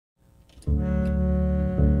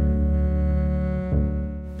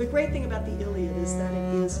The great thing about the Iliad is that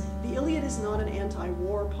the Iliad is not an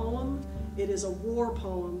anti-war poem. It is a war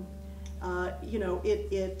poem. You know,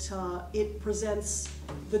 it presents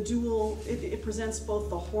the dual. It presents both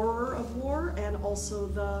the horror of war and also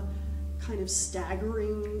the kind of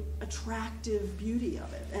staggering, attractive beauty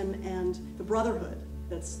of it, and the brotherhood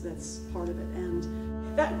that's part of it.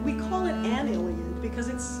 And that we call it an Iliad because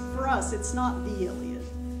it's, for us, it's not the Iliad.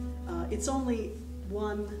 It's only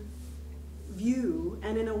one view,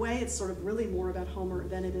 and in a way, it's sort of really more about Homer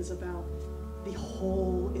than it is about the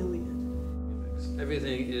whole Iliad.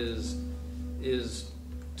 Everything is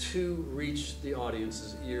to reach the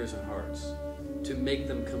audience's ears and hearts, to make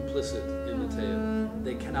them complicit in the tale.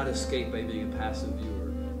 They cannot escape by being a passive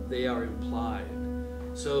viewer. They are implied.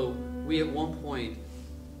 So we at one point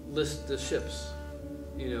list the ships.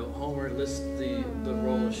 You know, Homer lists the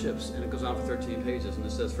roll of ships, and it goes on for 13 pages, and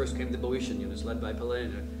it says, first came the Boeotian units led by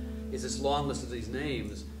Pelagia. It's this long list of these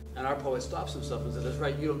names, and our poet stops himself and says, that's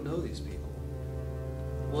right, you don't know these people.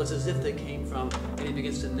 Well, it's as if they came from, and he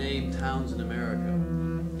begins to name towns in America.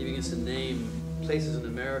 He begins to name places in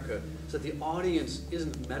America, so that the audience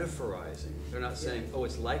isn't metaphorizing. They're not saying, oh,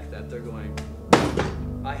 it's like that. They're going,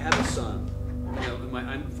 I have a son. You know,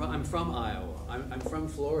 I'm from Iowa. I'm from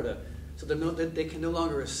Florida. So they can no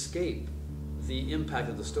longer escape the impact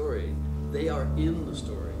of the story. They are in the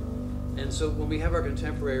story. And so when we have our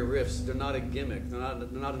contemporary riffs, they're not a gimmick. They're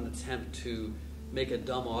not an attempt to make a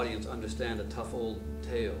dumb audience understand a tough old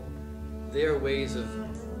tale. They are ways of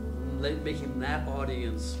making that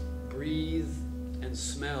audience breathe and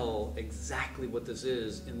smell exactly what this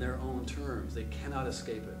is in their own terms. They cannot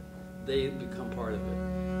escape it. They become part of it.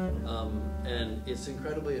 And it's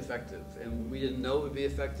incredibly effective. And we didn't know it would be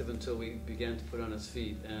effective until we began to put it on its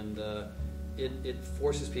feet. And it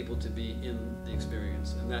forces people to be in the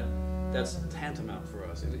experience. And that's tantamount for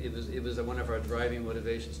us. It was one of our driving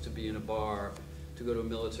motivations to be in a bar, to go to a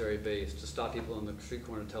military base, to stop people on the street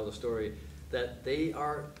corner to tell the story, that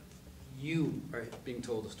you are being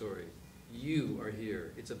told the story. You are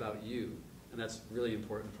here. It's about you. And that's really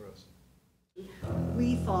important for us.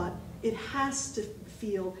 We thought it has to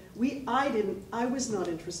feel, I was not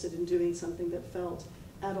interested in doing something that felt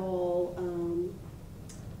at all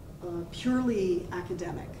purely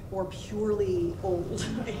academic or purely old,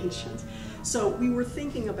 ancient. So we were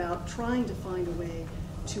thinking about trying to find a way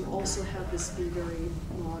to also have this be very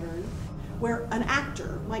modern, where an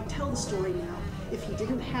actor might tell the story now if he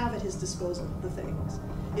didn't have at his disposal the things.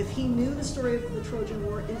 If he knew the story of the Trojan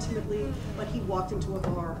War intimately, but he walked into a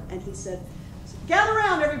bar and he said, gather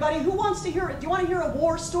around everybody, who wants to hear it? Do you want to hear a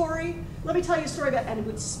war story? Let me tell you a story about, and he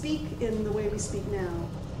would speak in the way we speak now.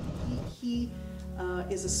 He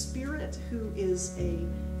is a spirit whose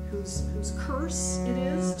curse it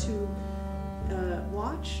is to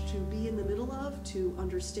watch, to be in the middle of, to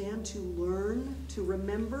understand, to learn, to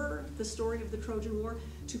remember the story of the Trojan War,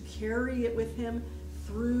 to carry it with him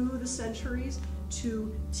through the centuries,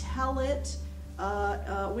 to tell it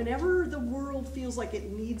whenever the world feels like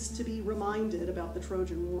it needs to be reminded about the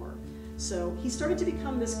Trojan War. So he started to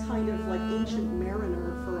become this kind of like ancient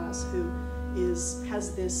mariner for us who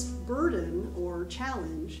has this burden or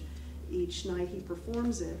challenge each night he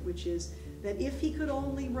performs it, which is that if he could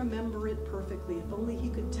only remember it perfectly, if only he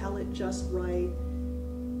could tell it just right,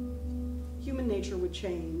 human nature would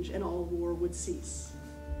change and all war would cease.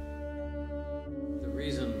 The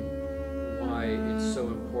reason why it's so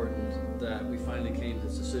important that we finally came to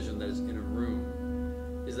this decision that is in a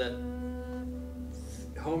room is that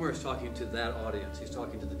Homer is talking to that audience. He's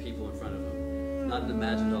talking to the people in front of him. Not an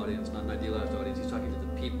imagined audience, not an idealized audience. He's talking to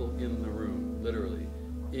the people in the room, literally,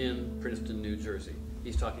 in Princeton, New Jersey.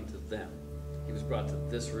 He's talking to them. He was brought to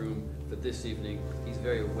this room for this evening. He's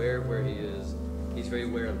very aware of where he is. He's very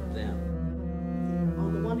aware of them.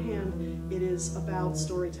 On the one hand, it is about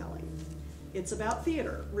storytelling. It's about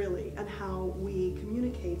theater, really, and how we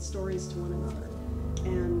communicate stories to one another.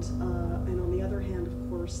 And on the other hand, of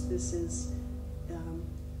course, this is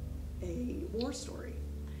a war story.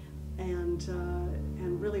 And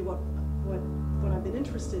really what I've been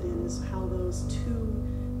interested in is how those two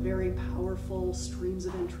very powerful streams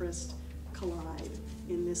of interest collide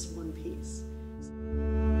in this one piece.